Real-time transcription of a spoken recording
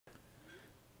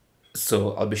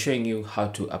So I'll be showing you how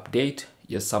to update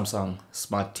your Samsung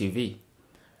Smart TV.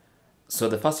 So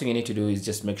the first thing you need to do is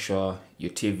just make sure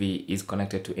your TV is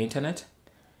connected to internet.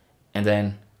 And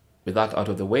then with that out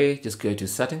of the way, just go to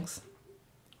settings,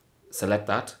 select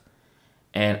that.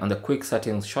 And on the quick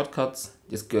settings shortcuts,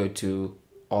 just go to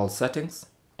all settings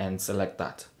and select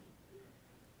that.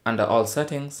 Under all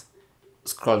settings,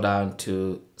 scroll down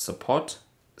to support,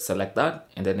 select that,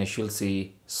 and then you should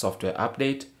see software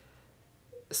update,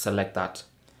 select that.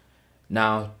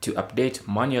 Now to update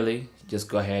manually, just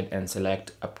go ahead and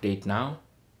select update now,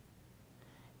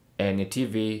 and your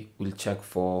TV will check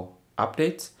for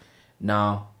updates.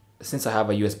 Now, since I have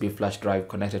a USB flash drive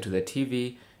connected to the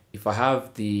TV, if I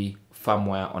have the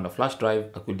firmware on the flash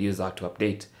drive, I could use that to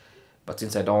update. But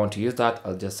since I don't want to use that,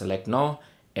 I'll just select no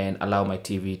and allow my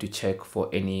TV to check for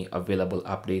any available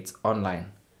updates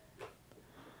online.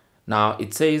 Now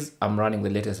it says I'm running the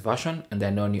latest version and there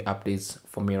are no new updates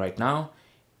for me right now.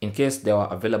 In case there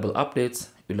are available updates,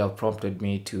 it will have prompted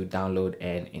me to download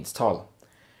and install.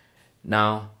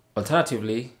 Now,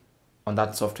 alternatively, on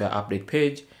that software update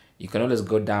page, you can always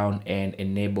go down and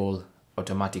enable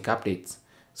automatic updates.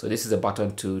 So this is a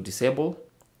button to disable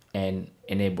and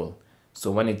enable.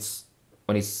 So when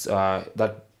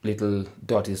that little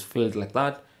dot is filled like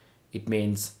that, it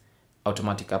means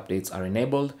automatic updates are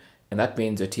enabled, and that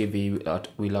means your TV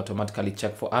will automatically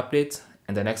check for updates,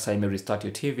 and the next time you restart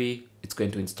your TV, it's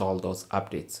going to install those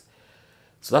updates.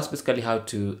 So that's basically how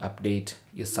to update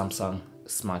your Samsung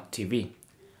Smart TV.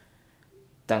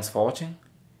 Thanks for watching.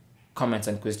 Comments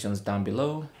and questions down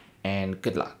below, and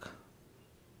good luck.